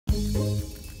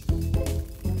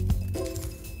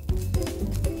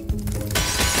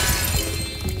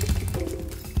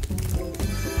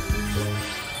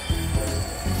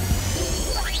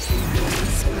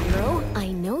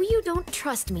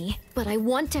trust me, but I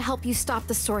want to help you stop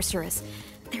the sorceress.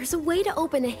 There's a way to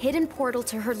open a hidden portal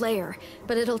to her lair,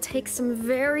 but it'll take some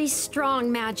very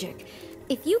strong magic.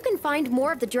 If you can find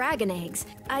more of the dragon eggs,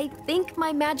 I think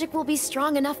my magic will be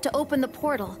strong enough to open the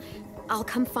portal. I'll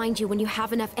come find you when you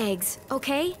have enough eggs,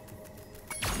 okay?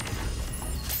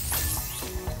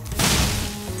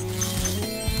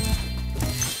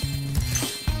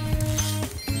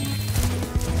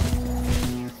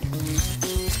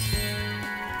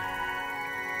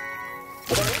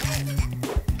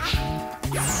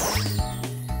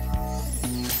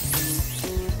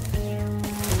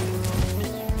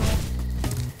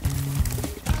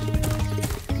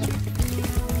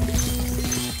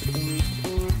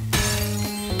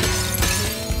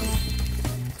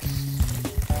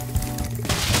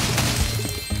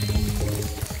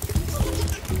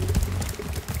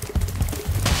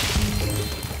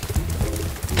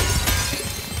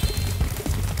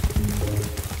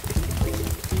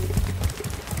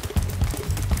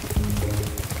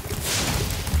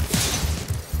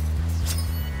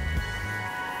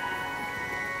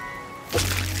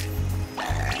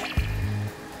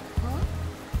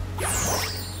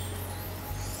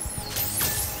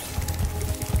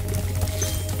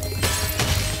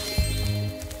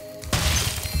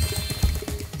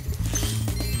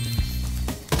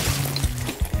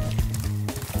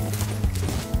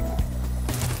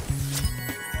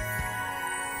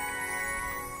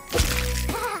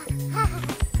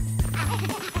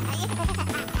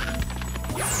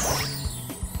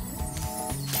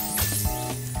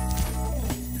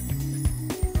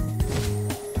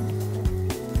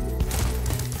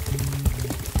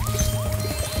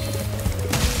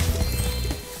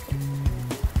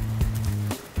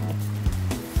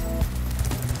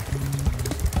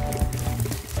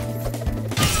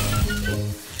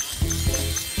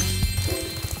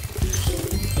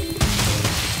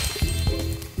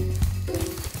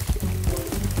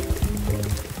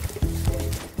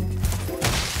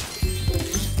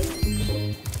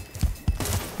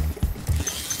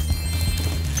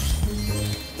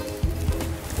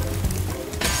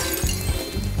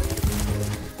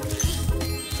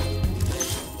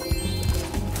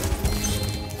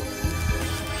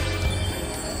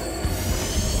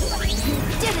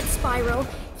 Spyro,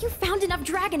 you found enough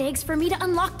dragon eggs for me to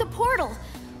unlock the portal.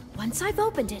 Once I've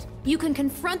opened it, you can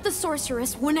confront the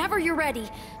sorceress whenever you're ready.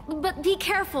 But be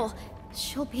careful,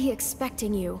 she'll be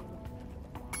expecting you.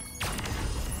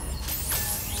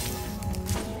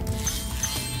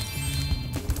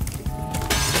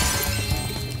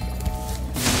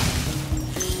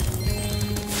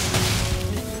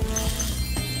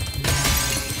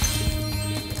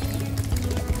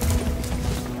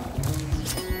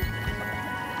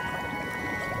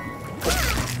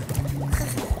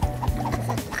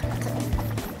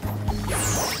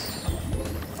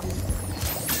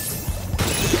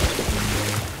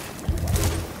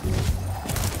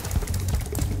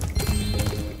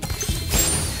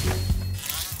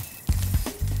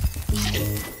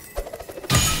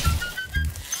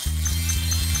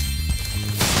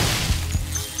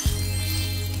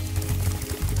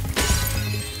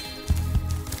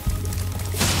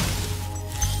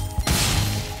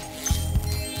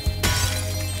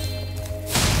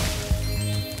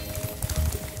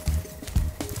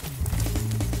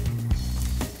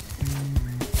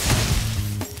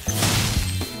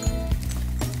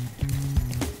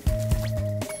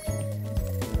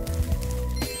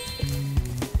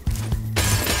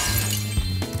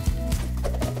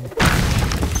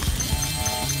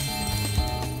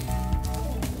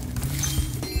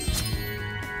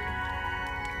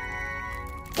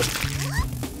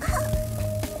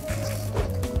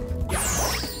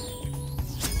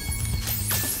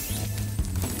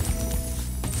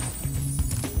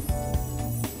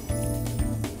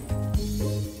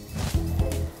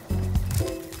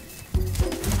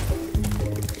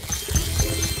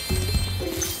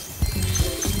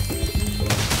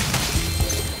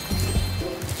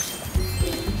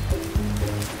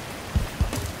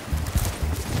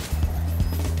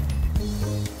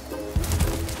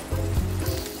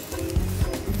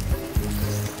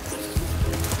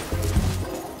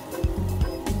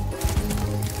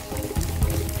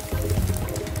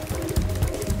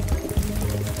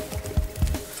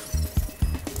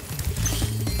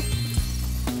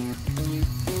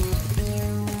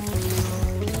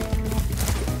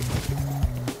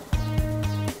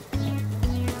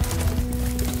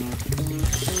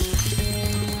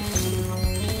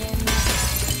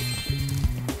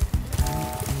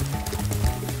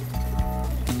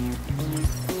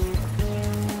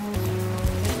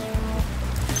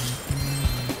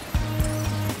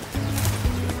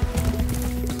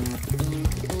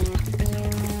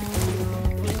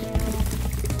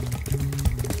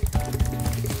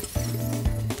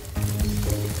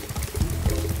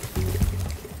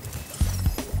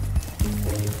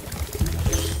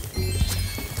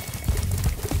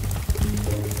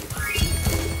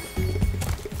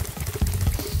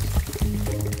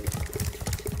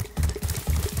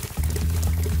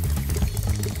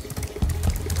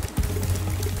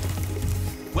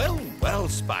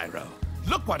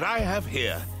 what I have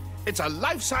here. It's a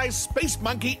life-size Space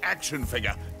Monkey action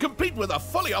figure, complete with a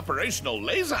fully operational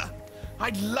laser.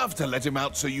 I'd love to let him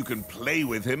out so you can play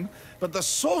with him, but the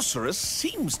sorceress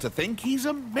seems to think he's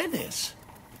a menace.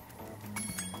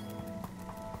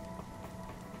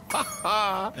 Ha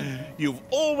ha! You've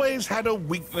always had a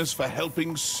weakness for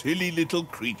helping silly little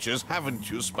creatures, haven't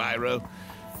you, Spyro?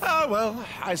 Ah, well,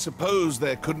 I suppose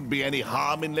there couldn't be any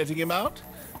harm in letting him out.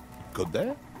 Could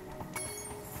there?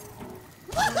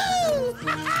 Woohoo!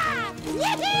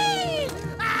 Yippee!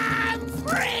 I'm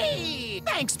free!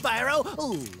 Thanks, Spyro.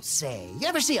 Ooh, say, you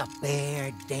ever see a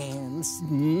bear dance?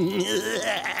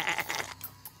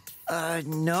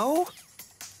 No?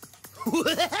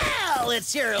 Well,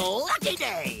 it's your lucky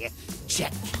day.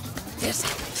 Check this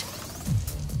out.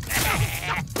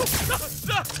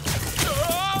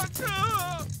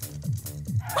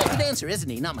 Quite the dancer, isn't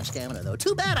he? Not much stamina, though.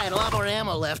 Too bad I had a lot more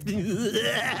ammo left.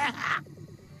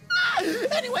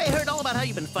 Anyway, I heard all about how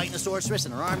you've been fighting the sorceress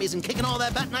and her armies and kicking all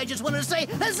that butt, and I just wanted to say,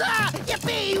 huzzah!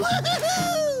 Yippee!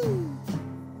 Woohoo!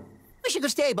 Wish I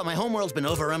could stay, but my homeworld's been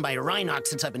overrun by Reignited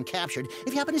since I've been captured.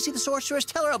 If you happen to see the sorceress,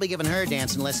 tell her I'll be giving her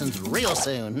dancing lessons real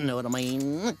soon. Know what I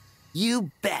mean?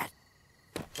 You bet.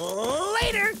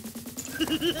 Later!